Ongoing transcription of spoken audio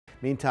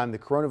Meantime, the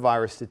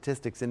coronavirus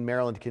statistics in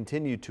Maryland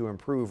continue to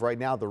improve. Right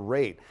now, the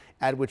rate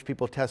at which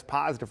people test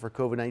positive for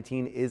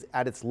COVID-19 is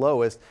at its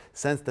lowest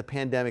since the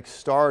pandemic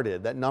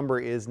started. That number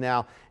is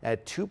now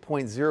at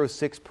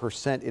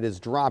 2.06%. It has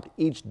dropped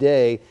each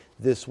day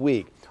this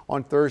week.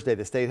 On Thursday,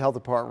 the state health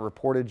department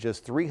reported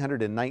just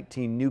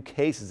 319 new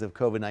cases of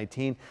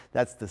COVID-19.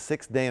 That's the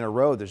sixth day in a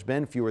row there's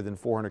been fewer than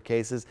 400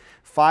 cases.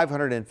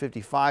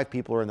 555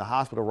 people are in the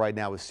hospital right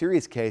now with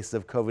serious cases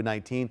of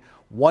COVID-19.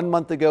 1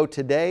 month ago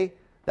today,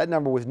 that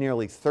number was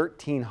nearly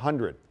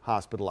 1,300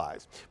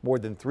 hospitalized. More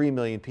than 3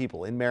 million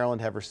people in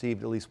Maryland have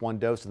received at least one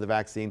dose of the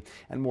vaccine,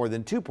 and more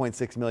than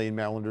 2.6 million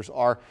Marylanders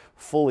are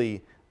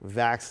fully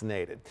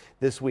vaccinated.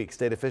 This week,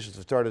 state officials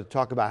have started to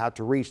talk about how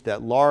to reach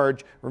that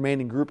large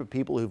remaining group of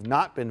people who've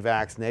not been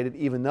vaccinated,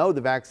 even though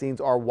the vaccines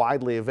are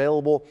widely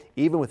available,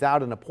 even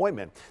without an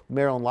appointment. The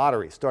Maryland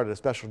Lottery started a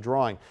special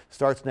drawing.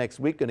 Starts next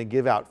week, going to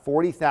give out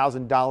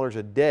 $40,000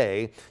 a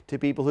day to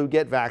people who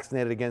get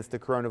vaccinated against the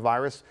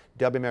coronavirus.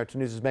 WMAR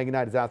News' Megan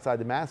Knight is outside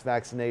the mass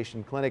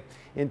vaccination clinic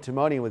in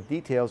Timonium with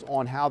details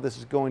on how this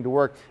is going to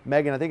work.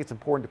 Megan, I think it's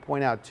important to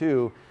point out,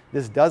 too,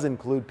 this does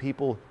include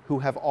people who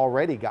have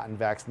already gotten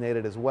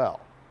vaccinated as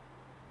well.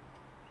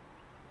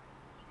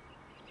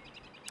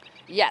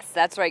 Yes,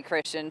 that's right,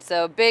 Christian.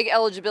 So big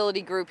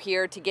eligibility group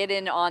here to get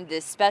in on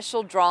this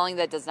special drawing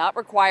that does not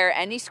require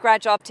any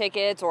scratch-off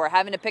tickets or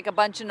having to pick a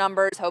bunch of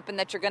numbers, hoping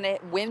that you're going to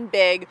win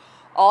big.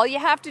 All you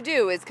have to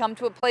do is come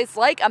to a place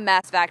like a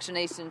mass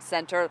vaccination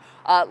center,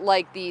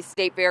 like the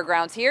state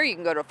fairgrounds here. You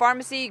can go to a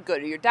pharmacy, go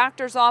to your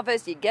doctor's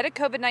office, you get a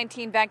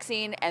COVID-19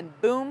 vaccine,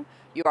 and boom,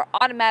 you are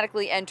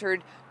automatically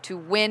entered to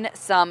win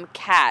some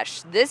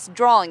cash. This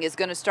drawing is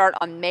going to start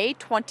on May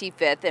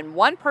 25th, and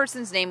one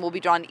person's name will be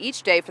drawn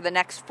each day for the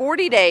next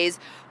 40 days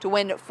to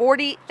win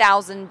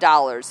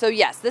 $40,000. So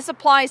yes, this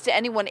applies to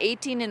anyone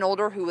 18 and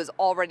older who has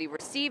already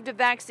received a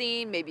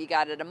vaccine. Maybe you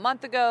got it a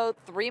month ago,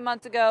 3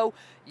 months ago.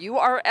 You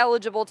are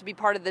eligible to be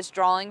part of this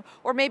drawing,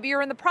 or maybe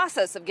you're in the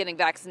process of getting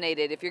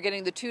vaccinated. If you're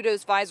getting the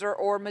 2-dose Pfizer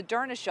or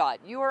Moderna shot,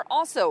 you are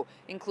also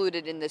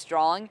included in this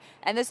drawing.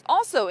 And this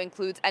also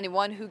includes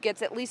anyone who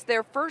gets at least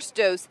their first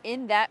dose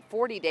in that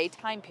 40-day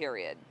time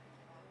period.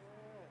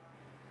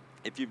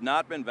 If you've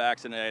not been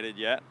vaccinated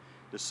yet,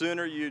 the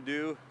sooner you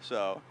do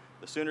so,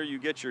 the sooner you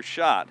get your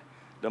shot,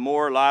 the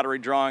more lottery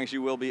drawings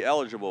you will be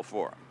eligible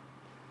for.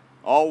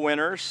 All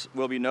winners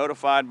will be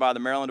notified by the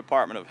Maryland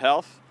Department of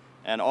Health,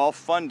 and all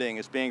funding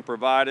is being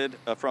provided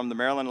from the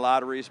Maryland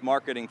Lottery's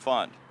Marketing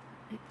Fund.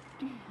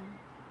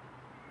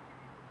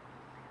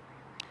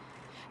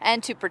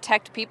 And to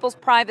protect people's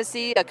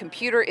privacy, a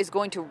computer is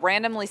going to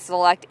randomly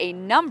select a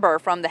number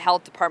from the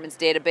health department's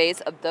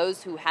database of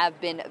those who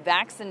have been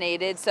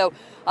vaccinated. So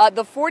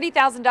the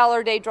 $40,000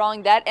 a day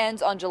drawing, that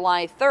ends on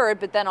July 3rd,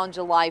 but then on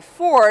July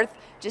 4th,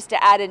 just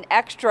to add an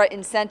extra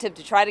incentive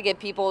to try to get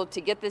people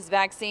to get this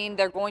vaccine,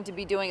 they're going to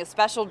be doing a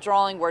special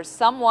drawing where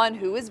someone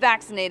who is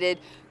vaccinated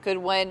could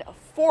win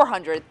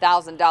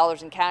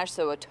 $400,000 in cash.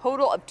 So a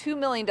total of $2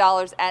 million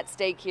at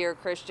stake here,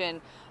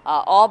 Christian,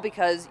 all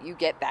because you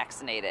get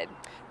vaccinated.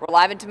 We're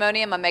live in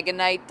Timonium. I'm Megan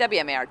Knight,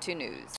 WMAR 2 News.